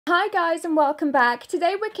Hi guys and welcome back.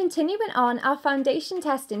 Today we're continuing on our foundation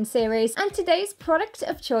testing series and today's product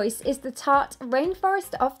of choice is the Tarte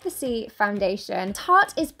Rainforest of the Sea foundation.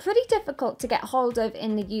 Tarte is pretty difficult to get hold of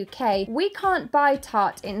in the UK. We can't buy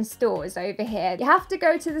Tarte in stores over here. You have to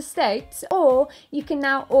go to the States or you can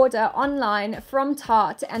now order online from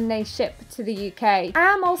Tarte and they ship to the UK.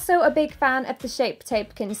 I am also a big fan of the Shape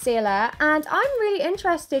Tape Concealer and I'm really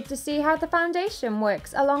interested to see how the foundation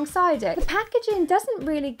works alongside it. The packaging doesn't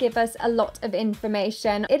really give us a lot of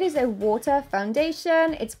information. It is a water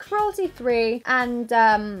foundation, it's cruelty free and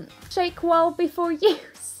shake well before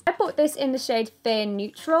use. I bought this in the shade Fair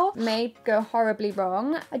Neutral. May go horribly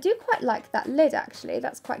wrong. I do quite like that lid actually,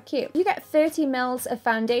 that's quite cute. You get 30 mils of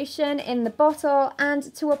foundation in the bottle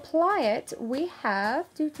and to apply it we have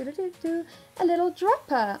a little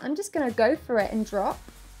dropper. I'm just gonna go for it and drop.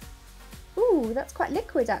 Ooh, that's quite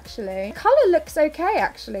liquid actually. Colour looks okay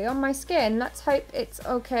actually on my skin. Let's hope it's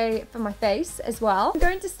okay for my face as well. I'm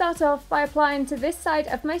going to start off by applying to this side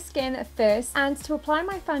of my skin first, and to apply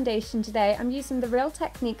my foundation today I'm using the Real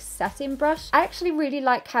Techniques setting brush. I actually really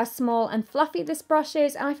like how small and fluffy this brush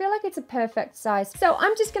is and I feel like it's a perfect size. So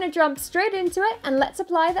I'm just going to jump straight into it and let's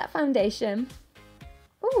apply that foundation.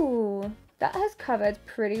 Ooh, that has covered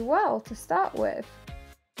pretty well to start with.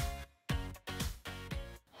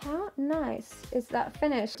 How nice is that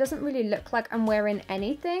finish? Doesn't really look like I'm wearing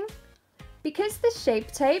anything. Because the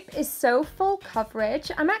Shape Tape is so full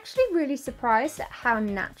coverage, I'm actually really surprised at how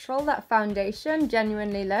natural that foundation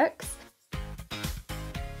genuinely looks.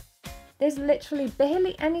 There's literally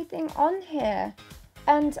barely anything on here.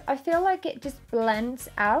 And I feel like it just blends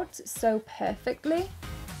out so perfectly.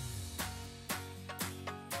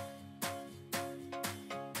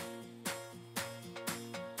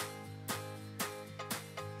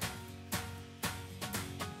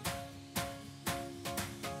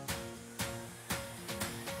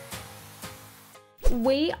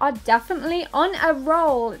 We are definitely on a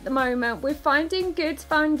roll at the moment. We're finding good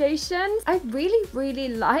foundations. I really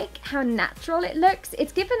like how natural it looks.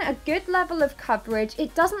 It's given a good level of coverage.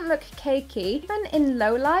 It doesn't look cakey. Even in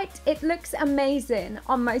low light, it looks amazing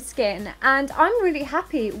on my skin. And I'm really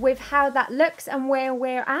happy with how that looks and where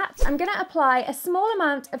we're at. I'm going to apply a small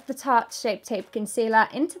amount of the Tarte Shape Tape Concealer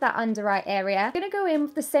into that under eye area. I'm going to go in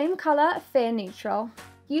with the same colour, Fair Neutral.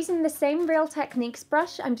 Using the same Real Techniques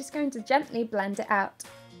brush, I'm just going to gently blend it out.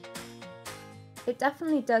 It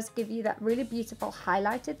definitely does give you that really beautiful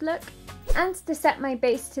highlighted look. And to set my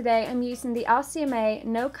base today, I'm using the RCMA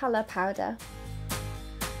No Colour Powder.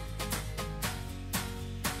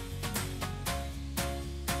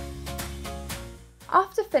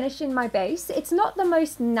 After finishing my base, it's not the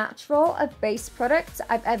most natural of base products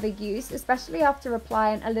I've ever used, especially after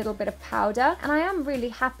applying a little bit of powder, and I am really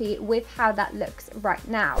happy with how that looks right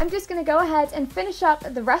now. I'm just going to go ahead and finish up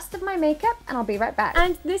the rest of my makeup and I'll be right back.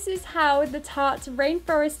 And this is how the Tarte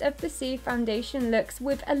Rainforest of the Sea foundation looks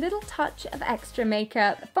with a little touch of extra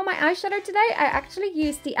makeup. For my eyeshadow today, I actually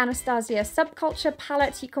used the Anastasia Subculture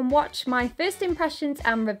palette. You can watch my first impressions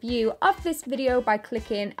and review of this video by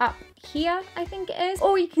clicking up here, I think it is,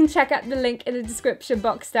 or you can check out the link in the description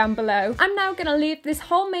box down below. I'm now gonna leave this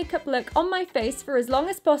whole makeup look on my face for as long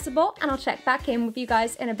as possible and I'll check back in with you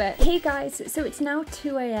guys in a bit. Hey guys, so it's now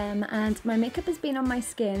 2 AM and my makeup has been on my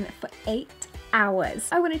skin for 8 hours.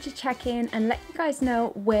 I wanted to check in and let you guys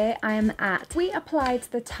know where I am at. We applied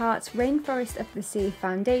the Tarte Rainforest of the Sea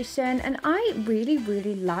foundation and I really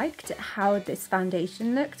liked how this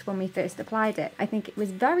foundation looked when we first applied it. I think it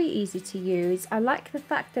was very easy to use. I like the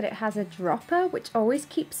fact that it has a dropper which always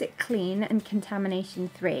keeps it clean and contamination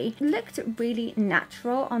free. It looked really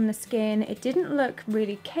natural on the skin. It didn't look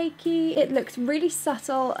really cakey. It looked really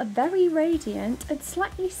subtle, very radiant and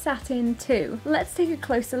slightly satin too. Let's take a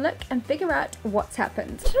closer look and figure out what's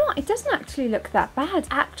happened. You know what? It doesn't actually look that bad. It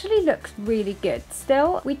actually looks really good.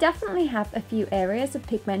 Still, we definitely have a few areas of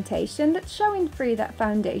pigmentation that's showing through that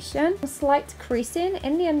foundation. A slight creasing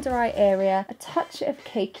in the under eye area. A touch of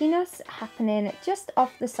cakiness happening just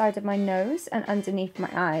off the side of my nose and underneath my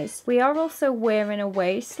eyes. We are also wearing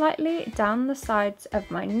away slightly down the sides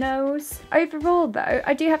of my nose. Overall though,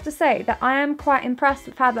 I do have to say that I am quite impressed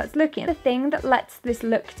with how that's looking. The thing that lets this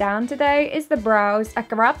look down today is the brows. I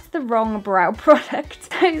grabbed the wrong brow brow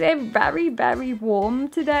product. So they're very, very warm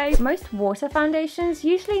today. Most water foundations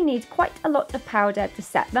usually need quite a lot of powder to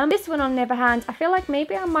set them. This one, on the other hand, I feel like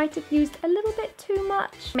maybe I might have used a little bit too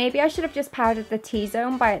much. Maybe I should have just powdered the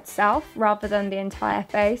T-zone by itself rather than the entire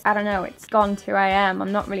face. I don't know, it's gone 2 AM.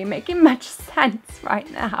 I'm not really making much sense right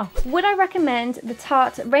now. Would I recommend the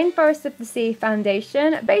Tarte Rainforest of the Sea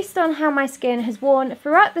foundation based on how my skin has worn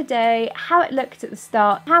throughout the day, how it looked at the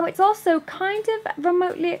start, how it's also kind of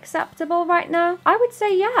remotely acceptable right now? I would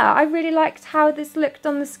say yeah, I really liked how this looked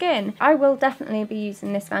on the skin. I will definitely be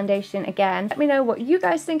using this foundation again. Let me know what you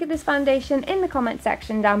guys think of this foundation in the comment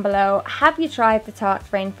section down below. Have you tried the Tarte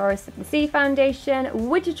Rainforest of the Sea foundation?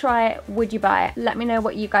 Would you try it? Would you buy it? Let me know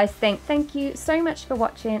what you guys think. Thank you so much for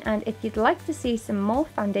watching, and if you'd like to see some more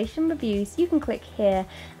foundation reviews, you can click here,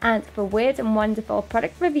 and for weird and wonderful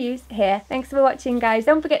product reviews here. Thanks for watching, guys.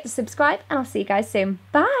 Don't forget to subscribe, and I'll see you guys soon.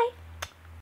 Bye!